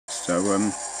So,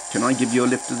 can I give you a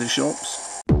lift to the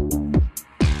shops?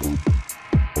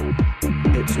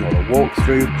 It's not a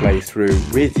walkthrough,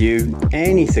 playthrough, review,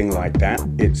 anything like that.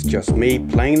 It's just me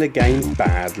playing the game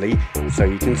badly so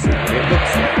you can see what it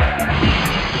looks like.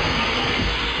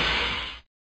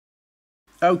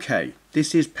 Okay,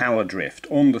 this is Power Drift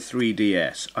on the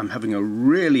 3DS. I'm having a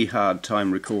really hard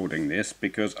time recording this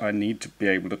because I need to be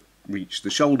able to reach the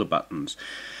shoulder buttons.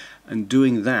 And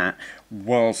doing that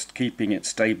whilst keeping it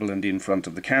stable and in front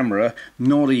of the camera,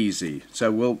 not easy.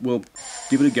 So we'll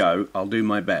give it a go. I'll do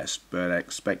my best, but I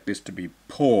expect this to be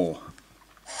poor.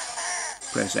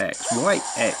 Press X. Why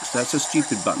X? That's a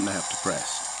stupid button to have to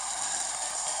press.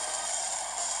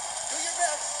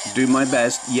 Do my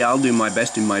best. Yeah, I'll do my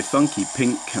best in my funky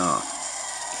pink car.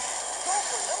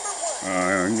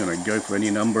 I'm going to go for any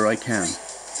number I can.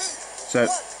 So,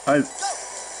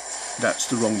 that's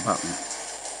the wrong button.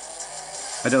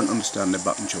 I don't understand the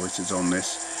button choices on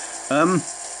this.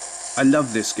 I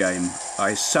love this game.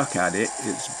 I suck at it.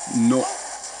 It's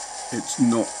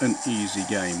not an easy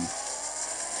game.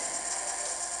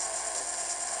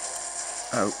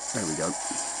 Oh, there we go.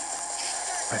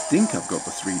 I think I've got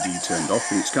the 3D turned off,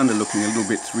 and it's kind of looking a little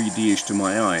bit 3D-ish to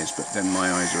my eyes, but then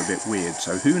my eyes are a bit weird,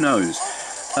 so who knows.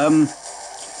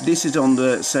 This is on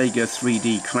the Sega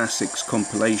 3D Classics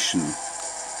compilation.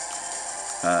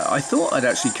 I thought I'd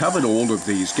actually covered all of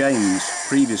these games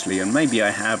previously, and maybe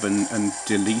I have and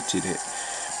deleted it.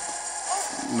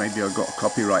 Maybe I got a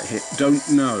copyright hit, don't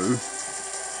know.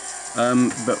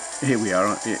 But here we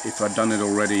are. If I'd done it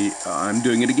already, I'm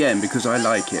doing it again because I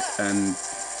like it, and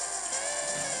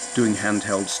doing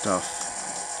handheld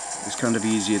stuff is kind of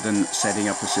easier than setting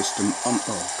up a system on,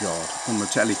 oh god, on the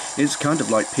telly. It's kind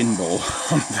of like pinball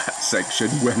on that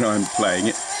section when I'm playing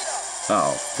it.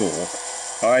 Oh, 4.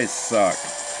 I suck.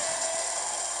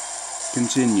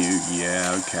 Continue.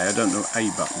 Yeah, okay. I don't know. A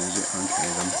button, is it? Okay,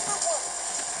 then.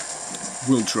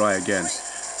 We'll try again.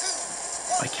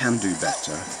 I can do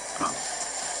better. Oh.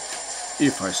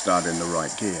 If I start in the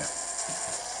right gear.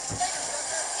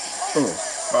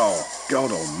 Oh,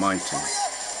 God almighty.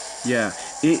 Yeah,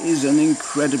 it is an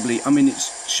incredibly... I mean,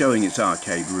 it's showing its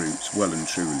arcade roots, well and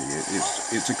truly.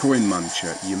 It's a coin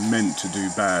muncher. You're meant to do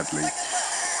badly.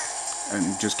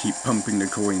 And just keep pumping the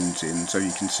coins in so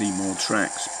you can see more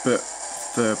tracks. But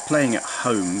for playing at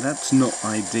home, that's not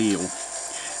ideal.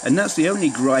 And that's the only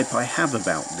gripe I have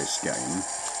about this game.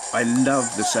 I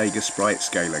love the Sega Sprite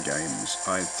Scaler games.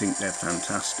 I think they're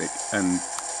fantastic. And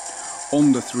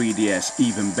on the 3DS,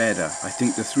 even better. I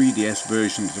think the 3DS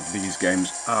versions of these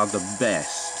games are the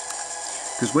best.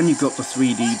 Because when you've got the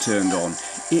 3D turned on,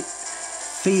 it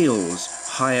feels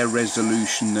higher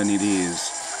resolution than it is.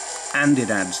 And it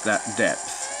adds that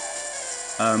depth.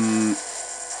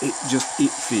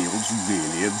 It feels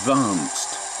really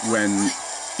advanced when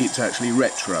it's actually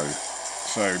retro.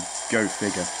 So, go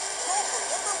figure.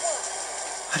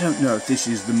 I don't know if this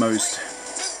is the most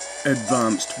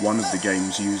advanced one of the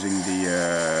games using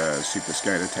the Super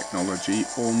Scaler technology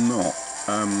or not.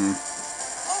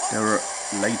 There are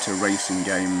later racing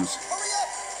games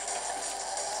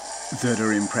that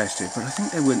are impressive, but I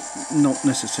think they were not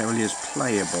necessarily as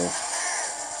playable.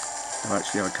 So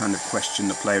actually I kind of question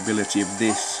the playability of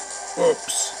this,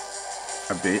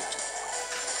 a bit.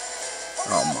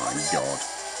 Oh my god.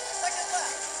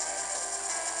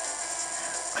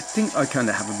 I think I kind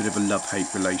of have a bit of a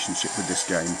love-hate relationship with this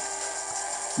game.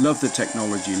 Love the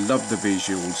technology, love the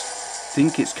visuals,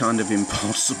 think it's kind of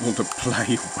impossible to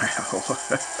play well.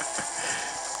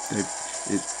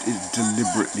 It's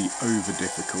deliberately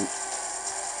over-difficult.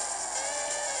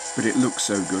 But it looks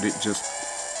so good, it just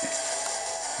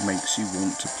makes you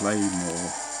want to play more.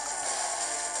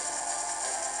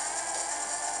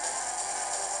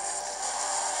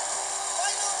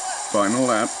 Final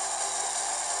lap.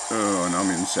 Oh, and I'm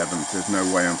in 7th. There's no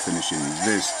way I'm finishing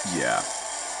this. Yeah.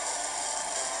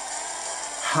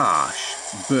 Harsh,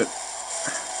 but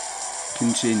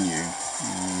continue.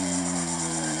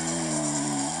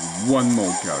 One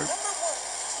more go.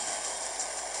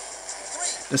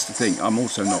 That's the thing, I'm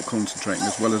also not concentrating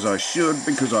as well as I should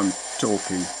because I'm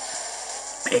talking.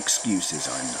 Excuses,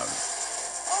 I know.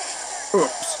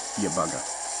 Oops, you bugger.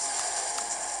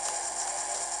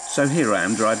 So here I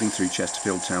am driving through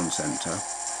Chesterfield Town Centre,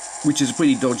 which is a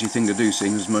pretty dodgy thing to do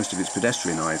seeing as most of it's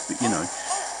pedestrianised, but you know.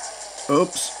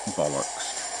 Oops, bollocks.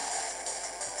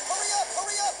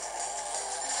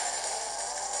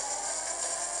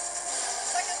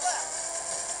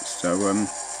 So,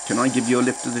 can I give you a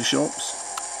lift to the shops?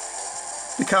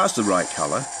 The car's the right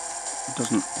colour. It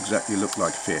doesn't exactly look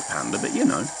like a Fiat Panda, but you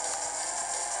know.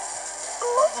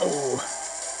 Oh!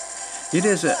 It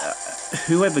is a...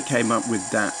 whoever came up with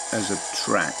that as a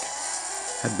track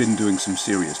had been doing some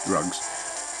serious drugs.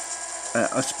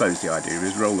 I suppose the idea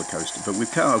is roller coaster, but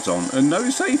with cars on and no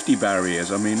safety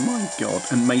barriers. I mean, my God,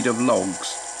 and made of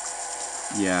logs.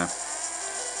 Yeah.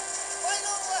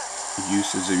 You,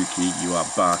 Suzuki, you are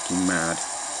barking mad.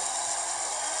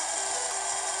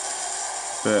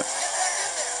 But,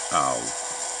 oh,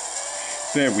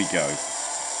 there we go.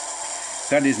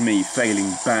 That is me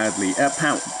failing badly at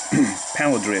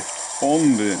Power Drift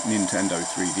on the Nintendo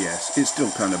 3DS. It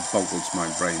still kind of boggles my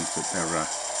brains that there are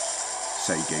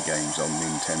Sega games on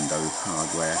Nintendo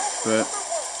hardware, but...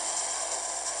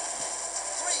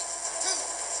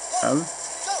 Oh?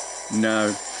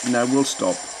 No, we'll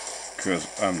stop, because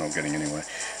I'm not getting anywhere.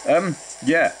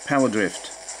 Yeah, Power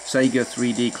Drift. Sega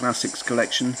 3D Classics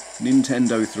Collection,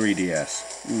 Nintendo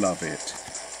 3DS. Love it.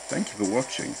 Thank you for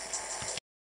watching.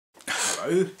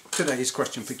 Hello. Today's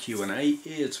question for Q&A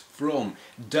is from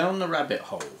Down the Rabbit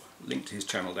Hole. Link to his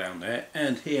channel down there.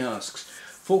 And he asks,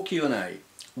 for Q&A,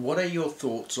 what are your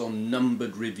thoughts on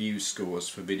numbered review scores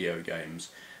for video games?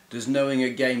 Does knowing a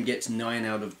game gets 9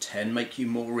 out of 10 make you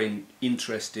more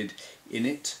interested in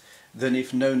it than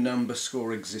if no number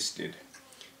score existed?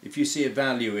 If you see a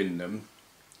value in them,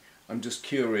 I'm just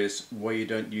curious why you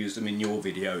don't use them in your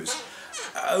videos.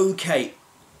 Okay,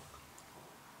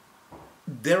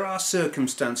 there are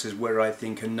circumstances where I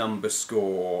think a number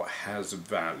score has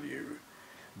value,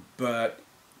 but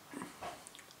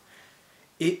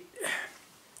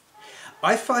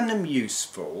I find them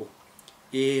useful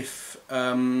if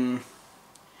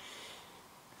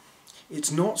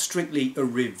it's not strictly a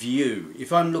review.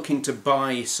 If I'm looking to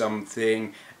buy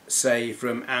something, say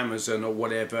from Amazon or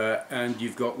whatever, and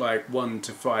you've got like 1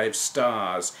 to 5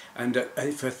 stars, and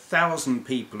if 1,000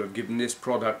 people have given this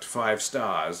product 5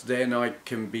 stars, then I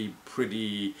can be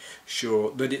pretty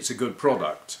sure that it's a good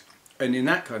product. And in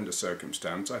that kind of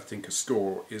circumstance, I think a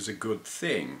score is a good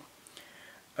thing.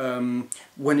 When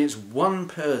it's one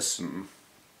person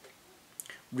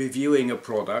reviewing a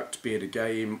product, be it a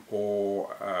game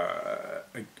or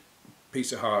a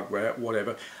piece of hardware,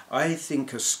 whatever, I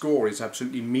think a score is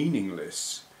absolutely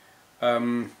meaningless.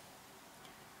 I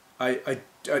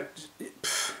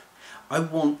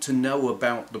want to know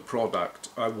about the product.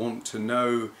 I want to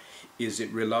know, is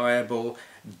it reliable?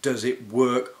 Does it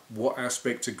work? What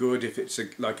aspects are good? If it's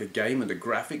like a game and the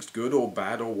graphics good or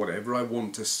bad or whatever, I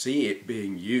want to see it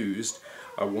being used.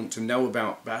 I want to know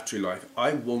about battery life.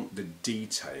 I want the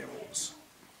details.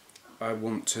 I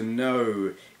want to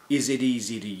know, is it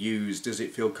easy to use? Does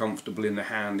it feel comfortable in the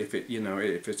hand? If it,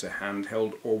 if it's a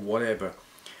handheld or whatever.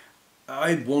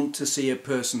 I want to see a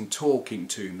person talking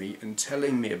to me and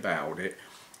telling me about it,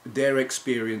 their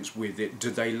experience with it. Do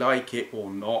they like it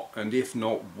or not? And if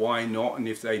not, why not? And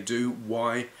if they do,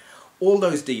 why? All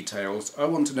those details. I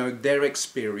want to know their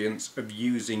experience of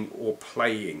using or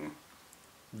playing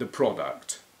the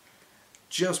product.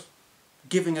 Just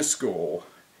giving a score,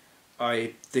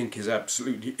 I think, is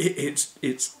absolutely, it's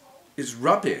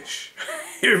rubbish.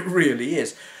 It really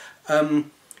is.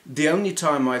 The only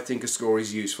time I think a score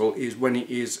is useful is when it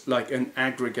is like an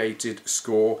aggregated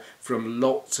score from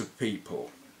lots of people.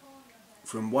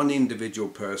 From one individual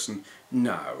person,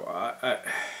 no.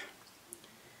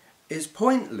 It's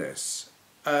pointless.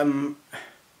 Let me...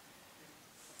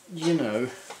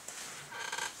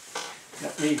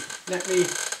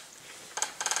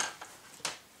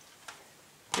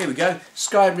 Here we go.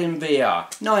 Skyrim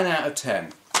VR, 9 out of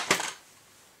 10.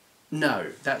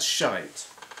 No, that's shite.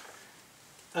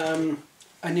 And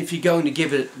if you're going to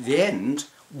give it at the end,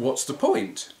 what's the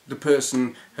point? The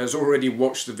person has already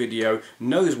watched the video,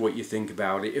 knows what you think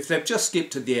about it. If they've just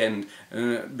skipped to the end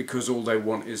because all they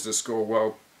want is the score,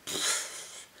 well,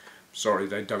 sorry,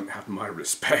 they don't have my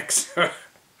respects.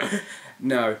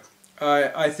 No,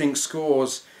 I think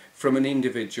scores from an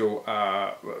individual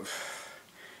are...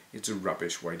 it's a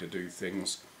rubbish way to do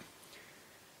things.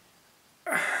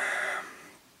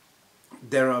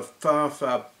 There are far...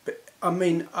 I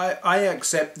mean, I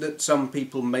accept that some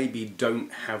people maybe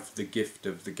don't have the gift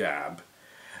of the gab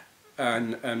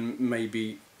and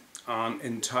maybe aren't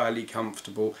entirely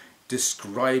comfortable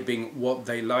describing what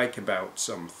they like about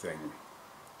something.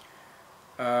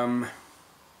 And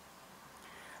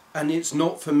it's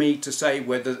not for me to say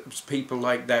whether people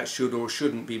like that should or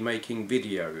shouldn't be making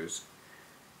videos,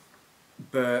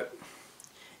 but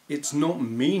it's not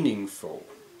meaningful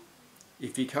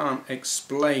if you can't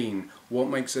explain what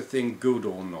makes a thing good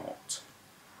or not.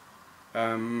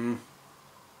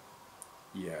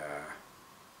 Yeah.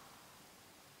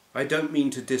 I don't mean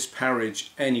to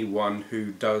disparage anyone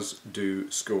who does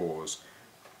do scores.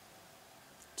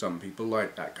 Some people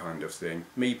like that kind of thing.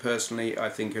 Me personally, I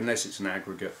think unless it's an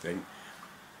aggregate thing.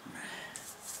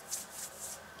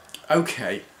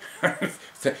 Okay,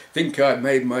 think I've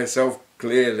made myself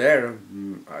clear there.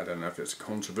 I don't know if it's a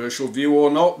controversial view or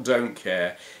not, don't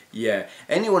care. Yeah,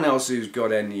 anyone else who's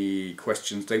got any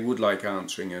questions they would like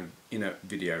answering in a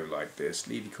video like this,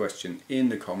 leave your question in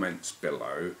the comments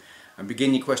below and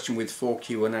begin your question with 4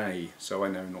 Q&A so I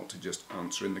know not to just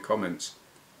answer in the comments.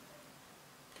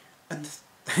 And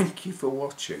thank you for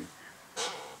watching.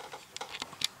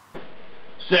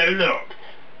 So look,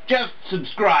 just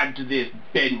subscribe to this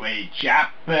Benway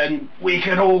chap and we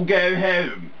can all go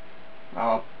home.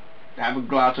 I'll have a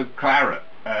glass of claret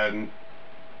and